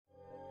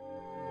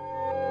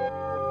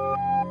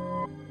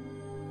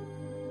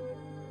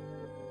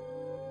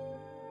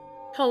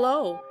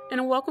Hello,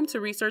 and welcome to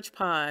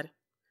ResearchPod.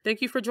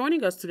 Thank you for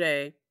joining us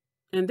today.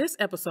 In this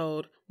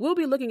episode, we'll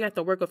be looking at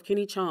the work of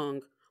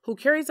Chng, who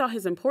carries out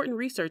his important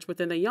research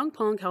within the Young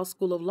Pong House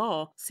School of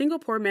Law,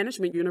 Singapore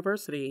Management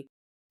University.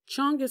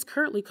 Chng is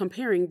currently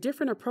comparing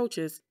different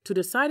approaches to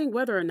deciding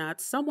whether or not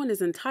someone is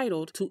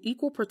entitled to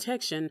equal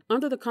protection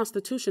under the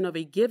Constitution of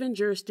a given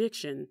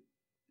jurisdiction.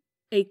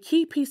 A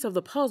key piece of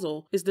the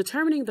puzzle is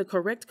determining the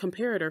correct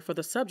comparator for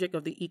the subject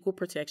of the equal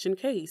protection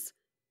case.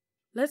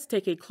 Let's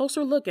take a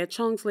closer look at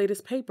Chng's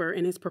latest paper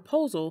and his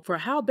proposal for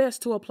how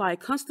best to apply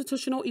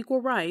constitutional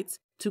equal rights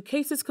to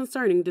cases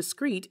concerning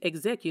discrete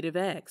executive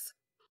acts.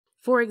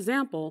 For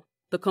example,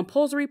 the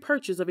compulsory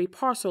purchase of a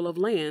parcel of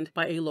land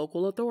by a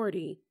local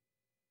authority.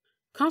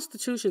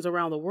 Constitutions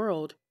around the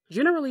world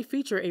generally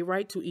feature a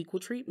right to equal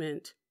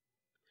treatment.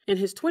 In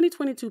his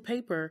 2022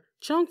 paper,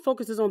 Chng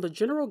focuses on the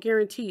general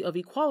guarantee of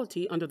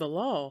equality under the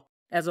law,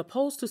 as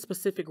opposed to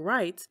specific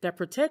rights that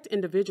protect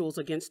individuals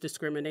against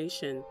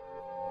discrimination.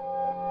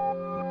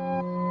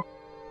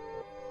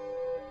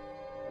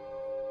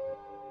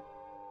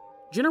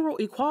 General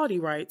equality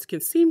rights can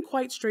seem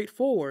quite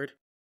straightforward,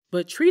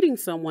 but treating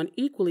someone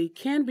equally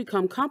can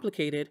become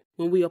complicated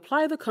when we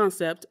apply the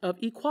concept of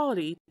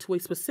equality to a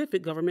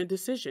specific government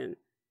decision.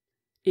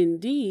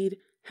 Indeed,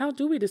 how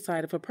do we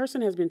decide if a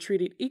person has been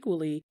treated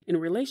equally in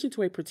relation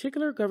to a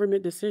particular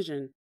government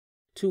decision?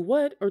 To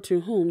what or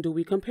to whom do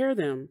we compare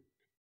them?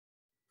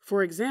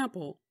 For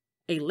example,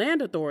 a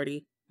land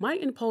authority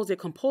might impose a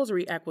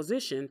compulsory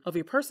acquisition of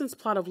a person's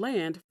plot of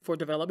land for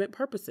development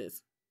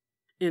purposes.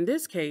 In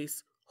this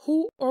case,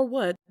 who or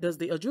what does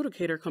the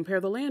adjudicator compare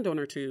the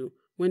landowner to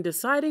when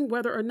deciding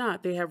whether or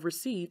not they have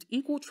received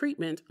equal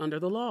treatment under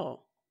the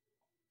law?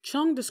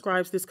 Chng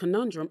describes this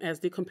conundrum as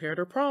the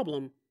comparator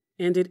problem,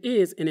 and it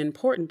is an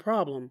important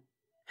problem.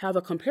 How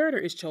the comparator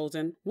is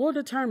chosen will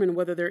determine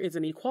whether there is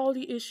an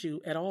equality issue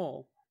at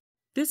all.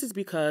 This is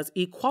because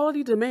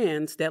equality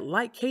demands that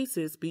like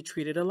cases be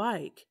treated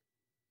alike.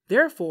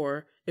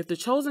 Therefore, if the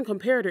chosen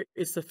comparator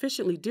is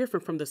sufficiently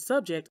different from the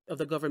subject of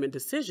the government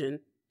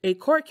decision, a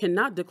court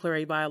cannot declare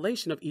a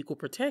violation of equal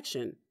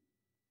protection.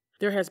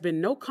 There has been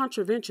no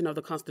contravention of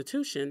the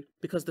Constitution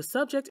because the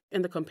subject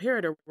and the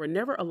comparator were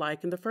never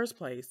alike in the first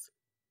place.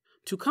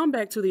 To come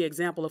back to the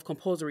example of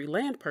compulsory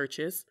land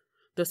purchase,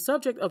 the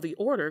subject of the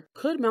order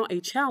could mount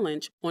a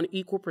challenge on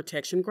equal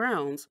protection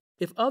grounds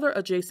if other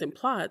adjacent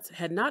plots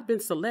had not been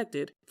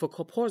selected for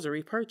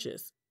compulsory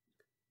purchase.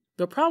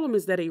 The problem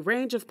is that a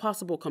range of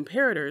possible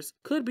comparators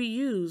could be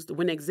used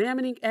when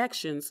examining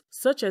actions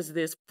such as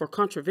this for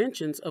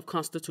contraventions of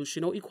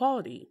constitutional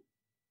equality.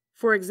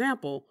 For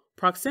example,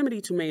 proximity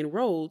to main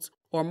roads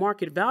or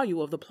market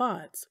value of the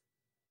plots.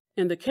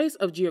 In the case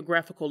of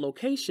geographical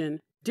location,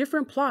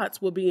 different plots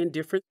will be in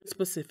different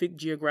specific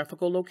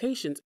geographical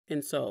locations,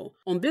 and so,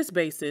 on this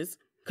basis,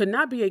 could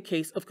not be a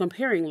case of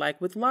comparing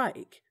like with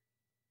like.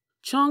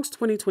 Chng's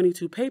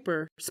 2022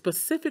 paper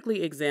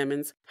specifically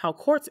examines how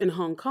courts in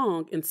Hong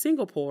Kong and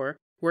Singapore,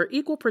 where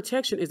equal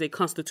protection is a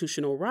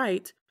constitutional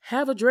right,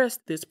 have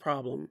addressed this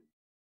problem.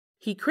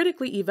 He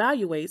critically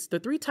evaluates the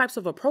three types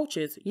of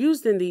approaches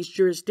used in these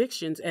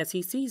jurisdictions as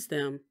he sees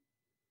them.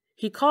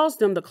 He calls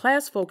them the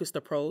class-focused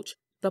approach,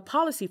 the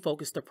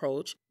policy-focused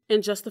approach,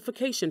 and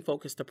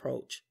justification-focused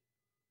approach.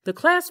 The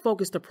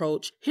class-focused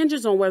approach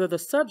hinges on whether the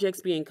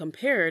subjects being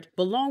compared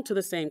belong to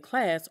the same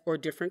class or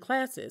different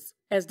classes,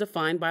 as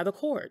defined by the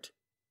court.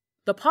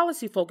 The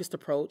policy-focused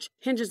approach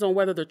hinges on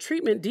whether the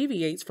treatment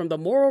deviates from the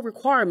moral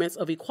requirements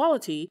of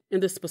equality in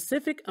the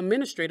specific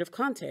administrative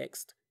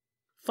context.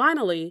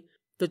 Finally,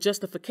 the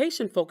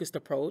justification-focused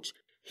approach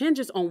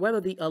hinges on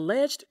whether the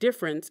alleged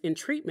difference in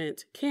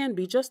treatment can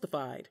be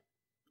justified.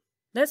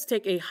 Let's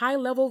take a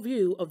high-level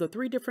view of the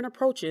three different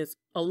approaches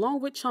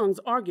along with Chng's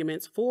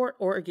arguments for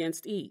or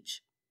against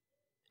each.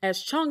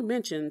 As Chng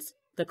mentions,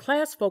 the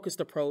class-focused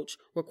approach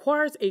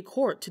requires a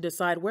court to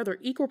decide whether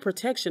equal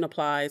protection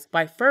applies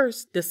by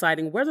first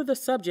deciding whether the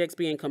subjects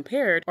being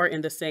compared are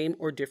in the same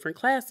or different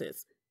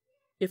classes.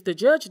 If the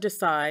judge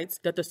decides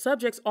that the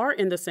subjects are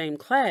in the same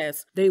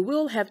class, they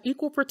will have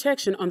equal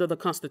protection under the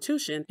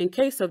Constitution in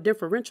case of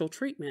differential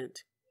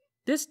treatment.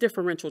 This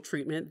differential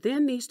treatment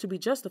then needs to be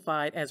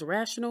justified as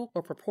rational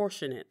or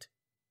proportionate.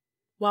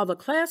 While the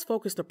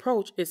class-focused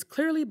approach is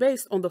clearly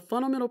based on the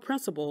fundamental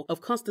principle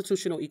of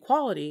constitutional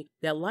equality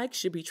that like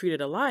should be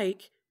treated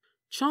alike,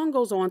 Chng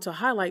goes on to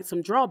highlight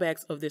some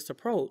drawbacks of this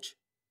approach.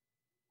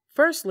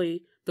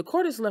 Firstly, the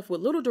court is left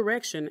with little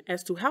direction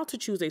as to how to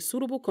choose a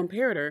suitable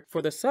comparator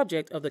for the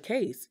subject of the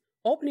case,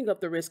 opening up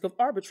the risk of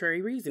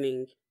arbitrary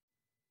reasoning.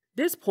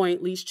 This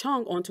point leads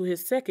Chng onto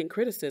his second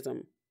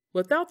criticism.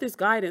 Without this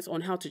guidance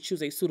on how to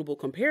choose a suitable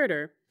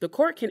comparator, the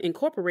court can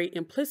incorporate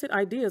implicit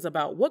ideas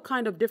about what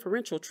kind of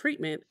differential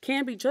treatment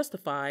can be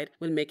justified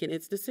when making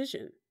its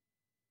decision.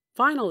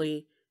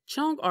 Finally,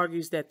 Chng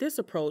argues that this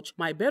approach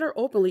might better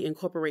openly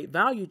incorporate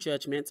value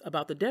judgments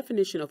about the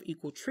definition of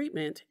equal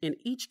treatment in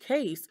each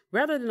case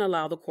rather than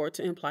allow the court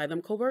to imply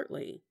them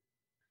covertly.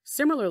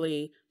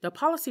 Similarly, the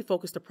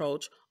policy-focused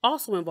approach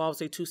also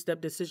involves a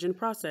two-step decision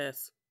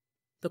process.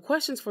 The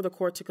questions for the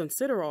court to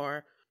consider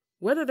are,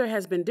 whether there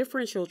has been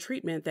differential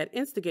treatment that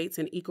instigates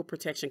an equal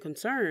protection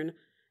concern,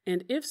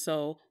 and if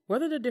so,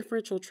 whether the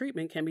differential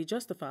treatment can be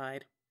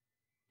justified.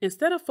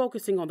 Instead of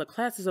focusing on the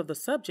classes of the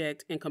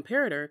subject and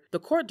comparator, the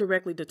court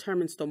directly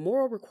determines the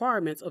moral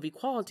requirements of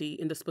equality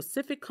in the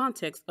specific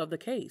context of the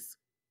case.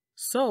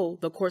 So,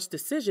 the court's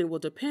decision will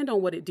depend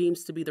on what it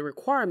deems to be the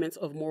requirements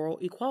of moral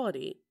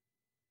equality.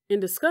 In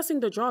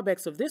discussing the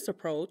drawbacks of this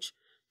approach,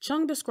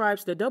 Chng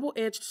describes the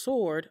double-edged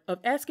sword of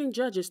asking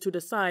judges to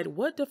decide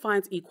what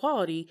defines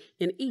equality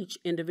in each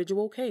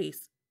individual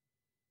case.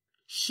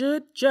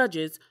 Should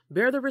judges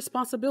bear the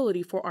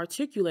responsibility for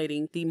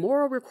articulating the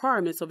moral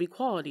requirements of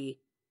equality,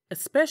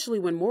 especially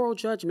when moral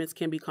judgments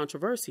can be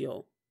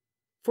controversial?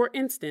 For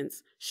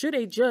instance, should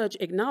a judge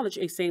acknowledge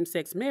a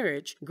same-sex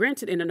marriage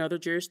granted in another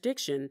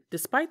jurisdiction,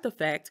 despite the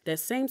fact that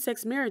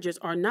same-sex marriages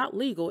are not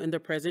legal in the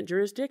present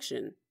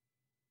jurisdiction?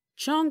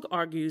 Chng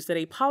argues that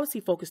a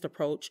policy-focused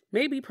approach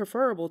may be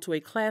preferable to a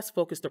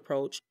class-focused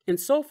approach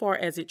insofar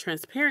as it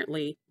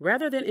transparently,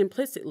 rather than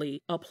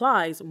implicitly,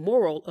 applies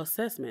moral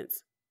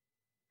assessments.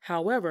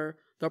 However,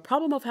 the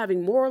problem of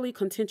having morally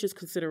contentious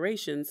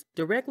considerations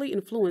directly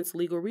influence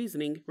legal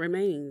reasoning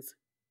remains.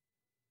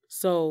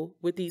 So,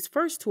 with these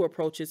first two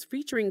approaches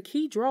featuring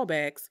key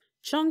drawbacks,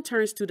 Chng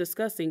turns to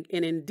discussing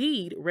and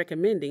indeed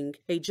recommending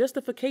a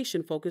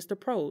justification-focused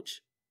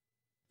approach.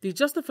 The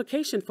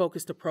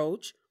justification-focused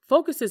approach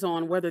focuses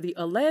on whether the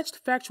alleged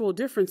factual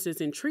differences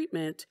in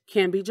treatment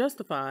can be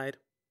justified.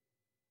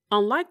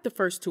 Unlike the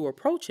first two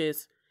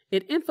approaches,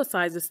 it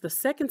emphasizes the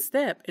second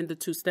step in the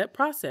two-step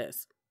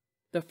process.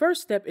 The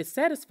first step is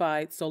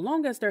satisfied so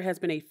long as there has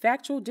been a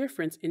factual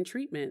difference in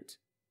treatment.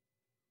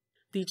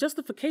 The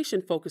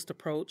justification-focused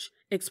approach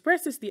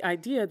expresses the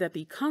idea that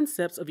the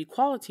concepts of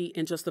equality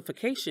and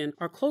justification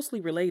are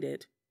closely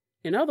related.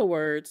 In other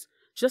words,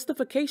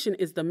 justification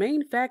is the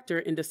main factor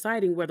in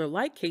deciding whether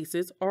like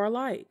cases are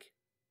alike.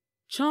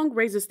 Chng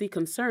raises the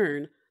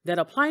concern that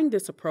applying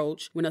this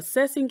approach when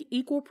assessing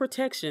equal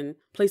protection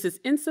places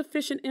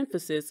insufficient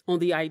emphasis on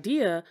the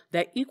idea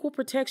that equal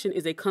protection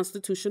is a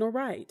constitutional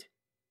right.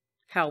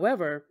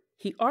 However,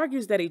 he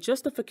argues that a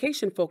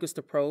justification-focused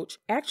approach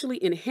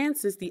actually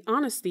enhances the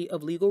honesty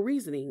of legal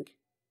reasoning.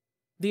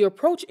 The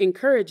approach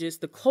encourages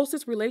the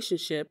closest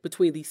relationship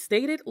between the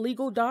stated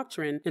legal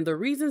doctrine and the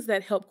reasons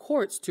that help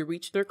courts to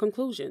reach their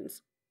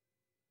conclusions.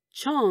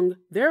 Chng,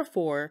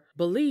 therefore,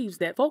 believes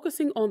that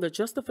focusing on the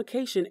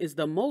justification is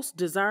the most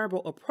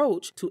desirable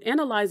approach to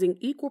analyzing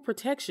equal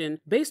protection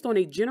based on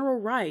a general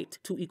right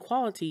to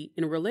equality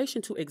in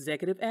relation to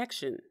executive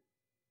action.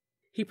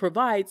 He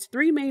provides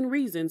three main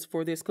reasons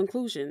for this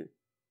conclusion.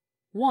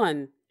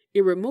 1.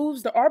 It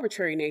removes the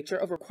arbitrary nature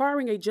of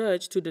requiring a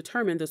judge to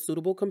determine the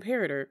suitable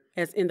comparator,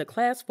 as in the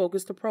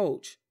class-focused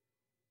approach.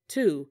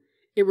 2.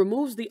 It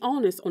removes the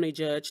onus on a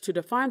judge to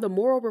define the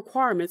moral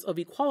requirements of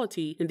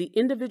equality in the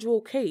individual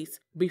case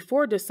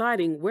before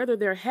deciding whether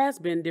there has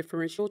been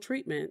differential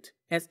treatment,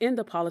 as in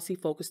the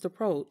policy-focused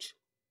approach.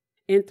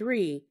 And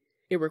 3.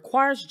 It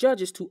requires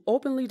judges to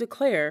openly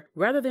declare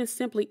rather than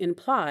simply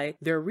imply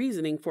their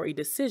reasoning for a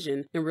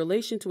decision in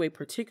relation to a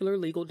particular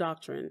legal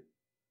doctrine.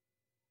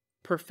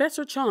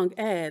 Professor Chng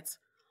adds,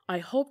 I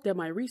hope that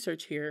my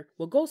research here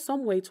will go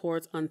some way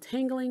towards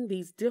untangling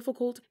these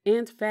difficult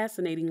and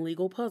fascinating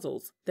legal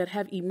puzzles that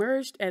have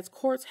emerged as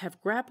courts have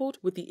grappled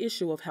with the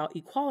issue of how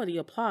equality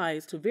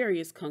applies to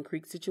various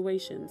concrete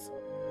situations.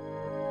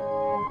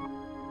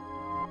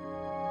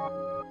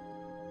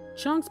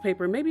 Chng's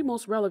paper may be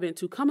most relevant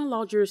to common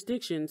law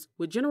jurisdictions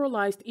with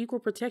generalized equal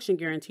protection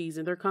guarantees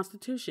in their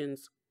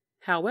constitutions.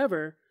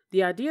 However,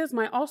 the ideas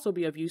might also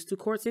be of use to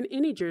courts in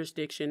any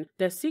jurisdiction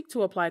that seek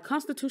to apply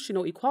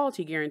constitutional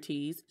equality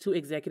guarantees to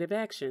executive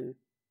action.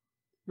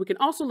 We can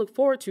also look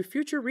forward to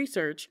future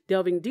research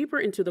delving deeper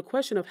into the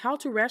question of how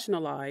to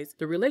rationalize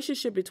the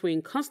relationship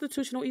between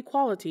constitutional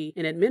equality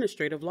and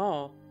administrative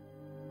law.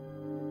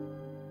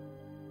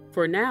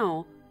 For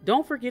now,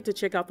 don't forget to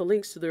check out the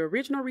links to the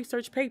original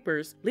research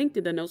papers linked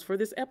in the notes for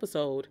this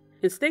episode,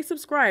 and stay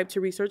subscribed to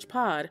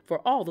ResearchPod for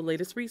all the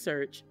latest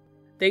research.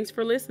 Thanks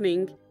for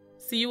listening.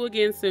 See you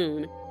again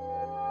soon.